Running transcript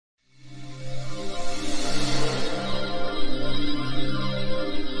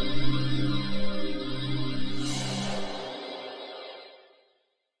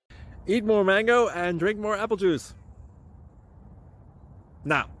eat more mango and drink more apple juice.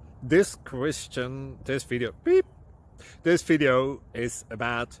 Now, this video is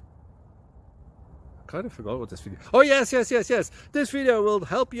about, I kind of forgot what this video. Oh yes. This video will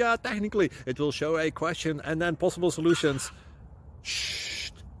help you out technically. It will show a question and then possible solutions.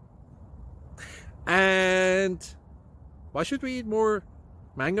 Shh. And why should we eat more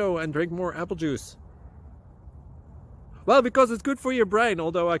mango and drink more apple juice? Well, because it's good for your brain,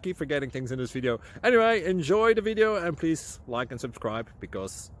 although I keep forgetting things in this video. Anyway, enjoy the video and please like and subscribe,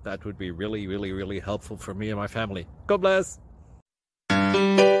 because that would be really helpful for me and my family. God bless!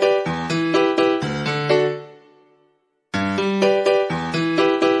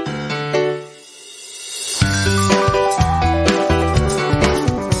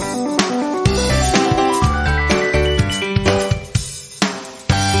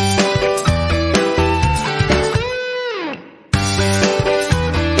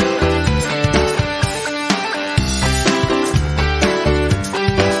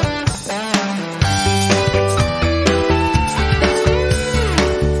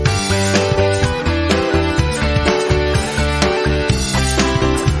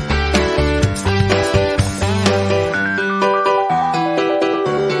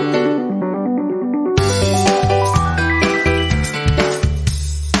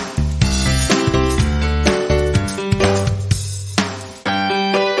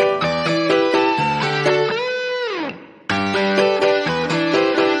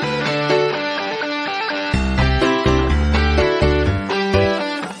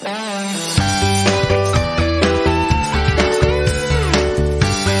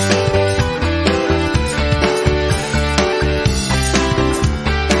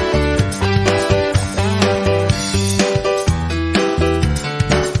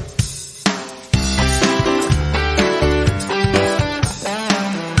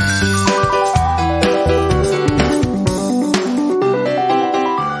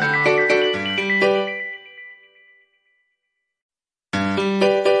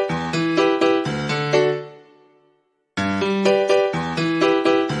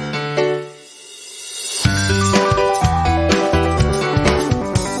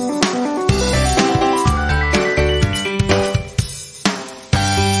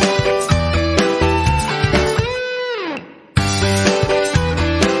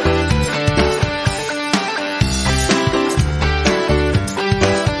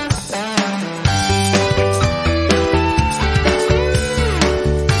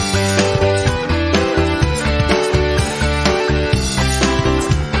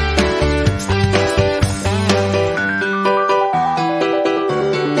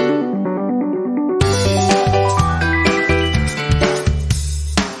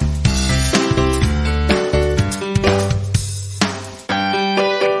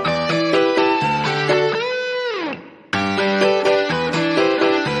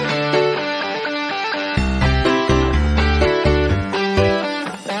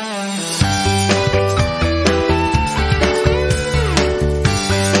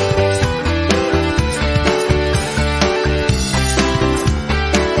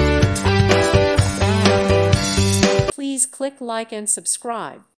 Please click like and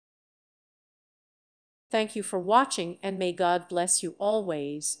subscribe. Thank you for watching, and may God bless you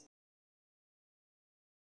always.